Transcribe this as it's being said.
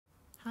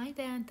Hi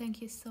there, and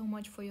thank you so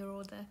much for your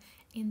order.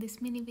 In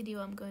this mini video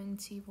I'm going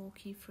to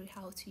walk you through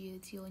how to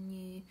use your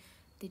new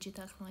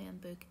digital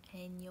client book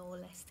and your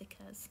Lash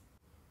stickers.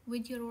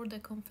 With your order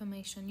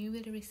confirmation you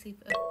will receive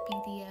a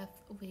PDF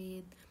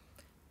with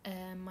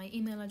my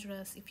email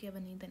address if you ever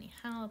need any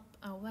help,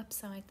 our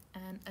website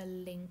and a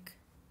link.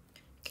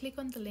 Click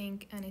on the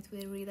link and it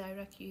will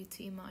redirect you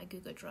to my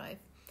Google Drive.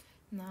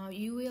 Now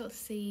you will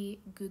see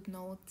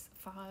GoodNotes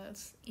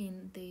files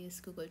in this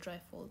Google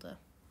Drive folder.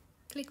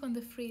 Click on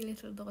the three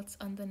little dots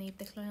underneath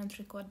the client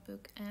record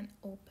book and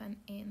open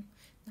in.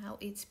 Now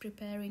it's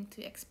preparing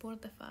to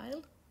export the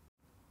file.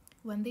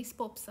 When this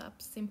pops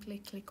up,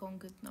 simply click on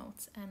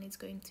GoodNotes and it's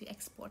going to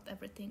export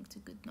everything to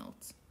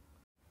GoodNotes.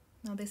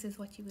 Now this is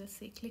what you will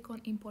see. Click on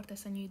import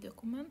as a new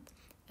document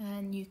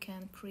and you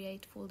can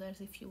create folders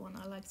if you want.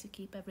 I like to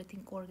keep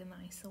everything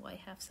organized, so I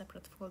have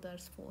separate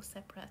folders for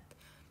separate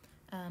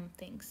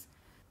things.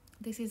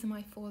 This is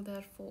my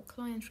folder for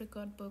client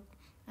record book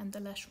and the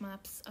Lash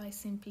maps. I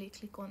simply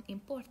click on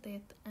import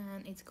it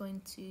and it's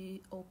going to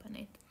open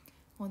it.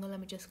 Oh no, let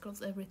me just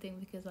close everything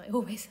because I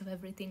always have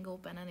everything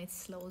open and it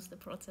slows the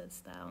process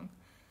down.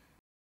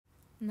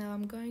 Now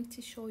I'm going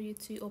to show you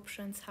two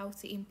options how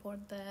to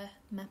import the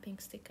mapping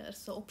stickers.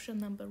 So option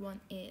number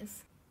one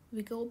is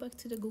we go back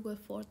to the Google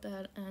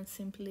folder and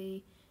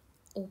simply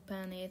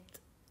open it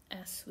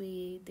as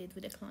we did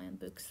with the client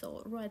book.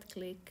 So right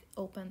click,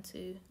 open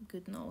to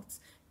GoodNotes,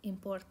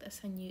 import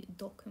as a new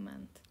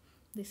document.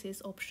 This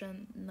is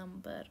option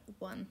number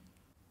one.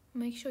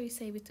 Make sure you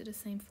save it to the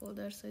same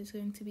folder so it's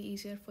going to be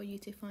easier for you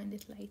to find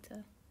it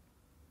later.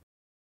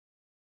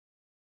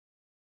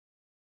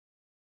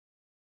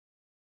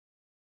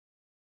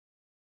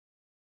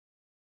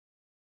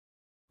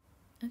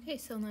 Okay,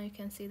 so now you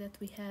can see that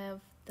we have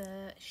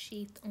the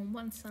sheet on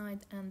one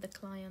side and the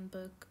client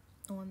book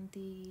on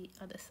the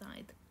other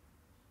side.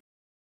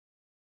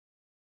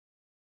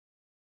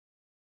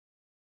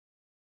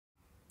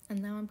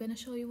 And now I'm going to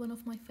show you one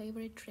of my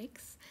favorite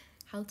tricks,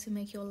 how to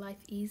make your life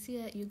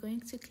easier. You're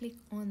going to click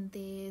on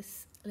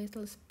this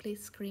little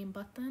split screen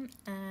button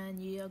and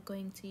you are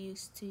going to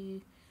use two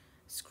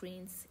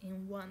screens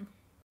in one.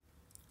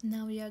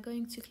 Now we are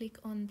going to click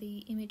on the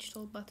image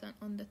tool button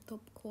on the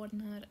top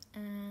corner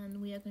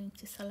and we are going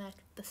to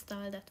select the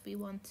style that we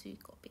want to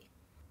copy.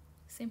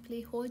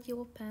 Simply hold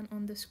your pen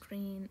on the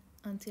screen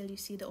until you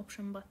see the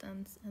option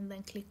buttons and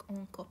then click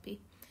on copy.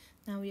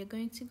 Now we are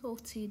going to go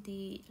to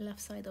the left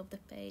side of the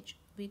page.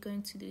 We're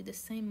going to do the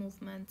same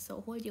movement, so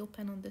hold your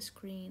pen on the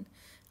screen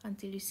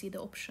until you see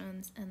the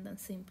options and then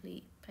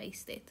simply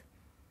paste it.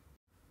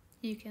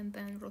 You can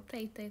then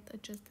rotate it,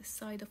 adjust the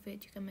side of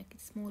it, you can make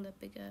it smaller,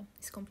 bigger,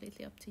 it's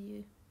completely up to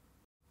you.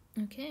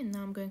 Okay,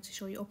 now I'm going to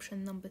show you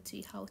option number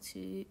two, how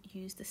to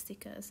use the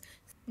stickers.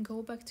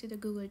 Go back to the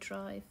Google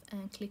Drive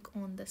and click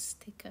on the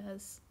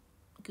stickers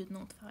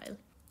GoodNote file.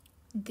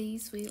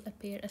 These will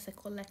appear as a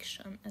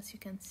collection, as you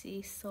can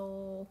see,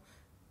 so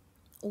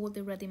all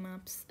the ready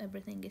maps,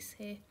 everything is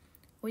here.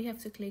 All you have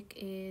to click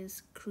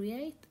is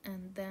create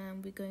and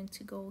then we're going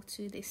to go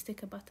to the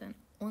sticker button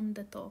on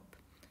the top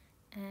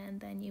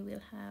and then you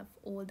will have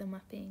all the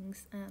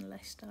mappings and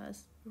lash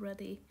styles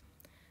ready.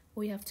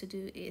 All you have to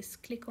do is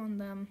click on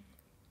them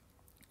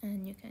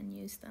and you can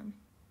use them.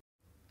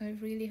 I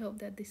really hope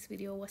that this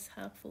video was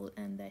helpful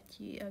and that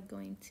you are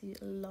going to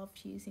love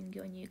using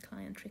your new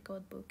client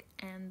record book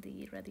and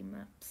the ready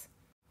maps.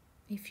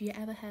 If you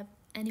ever have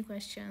any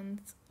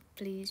questions,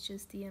 please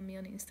just DM me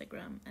on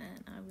Instagram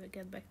and I will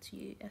get back to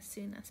you as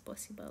soon as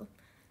possible.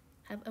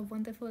 Have a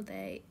wonderful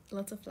day.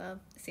 Lots of love,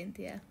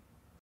 Cynthia.